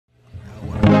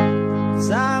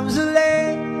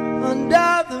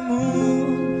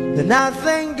And I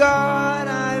thank God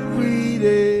I'm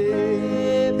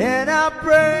breathing, and I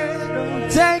pray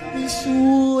don't take me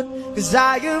soon, 'cause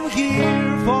I am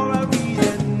here for a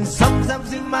reason.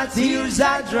 Sometimes in my tears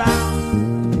I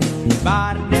drown, but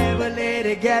I never let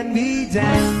it get me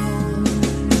down.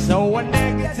 So when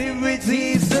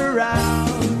negativity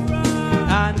surround,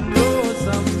 I know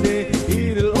someday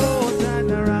it'll all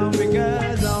turn around,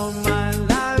 because all my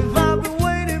life I've been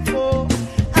waiting for,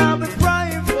 I've been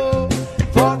praying for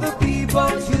the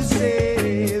people to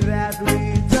say that we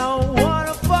don't want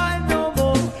to fight no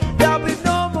more, there'll be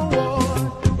no more war,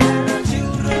 and our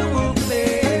children will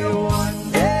play one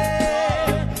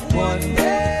day, one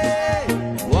day,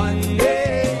 one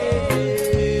day,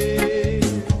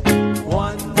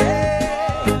 one day,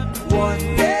 one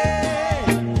day,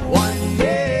 one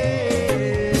day.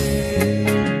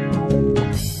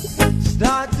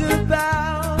 Start to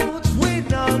bounce, win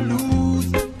or lose,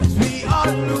 'cause we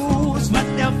all lose, but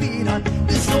their feet on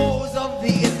the souls of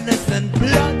the innocent,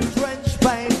 blood-drenched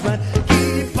pavement.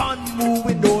 Keep on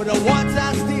moving, though the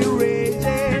water's still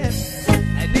raging.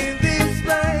 And in this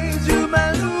place, you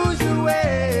might lose your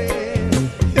way,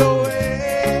 your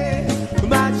way.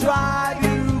 Might drive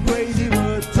you crazy,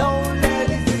 but don't let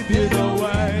it slip you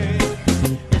away,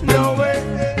 no way.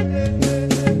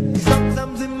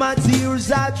 Sometimes in my tears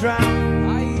I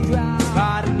drown,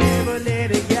 but I never let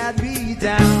it get me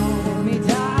down.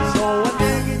 So when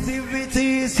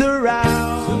negativity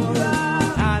surrounds,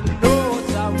 I know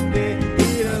someday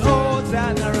it'll all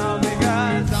turn around,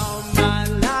 because all my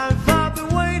life I've been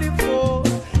waiting for,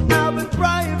 I've been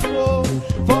praying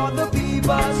for the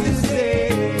people to say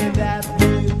that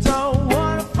we don't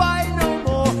want to fight no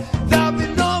more, there'll be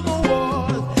no more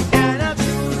wars, and our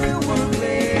children will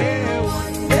play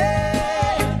one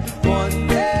day, one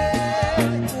day,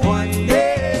 one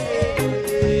day,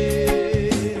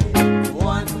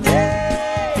 one day,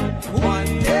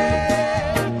 one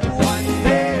day, one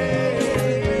day.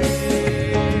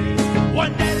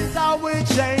 One day is how we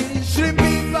change, should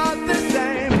be about the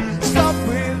same. Stop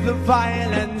with the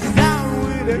violence, down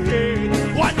with the hate.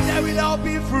 One day we'll all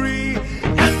be free,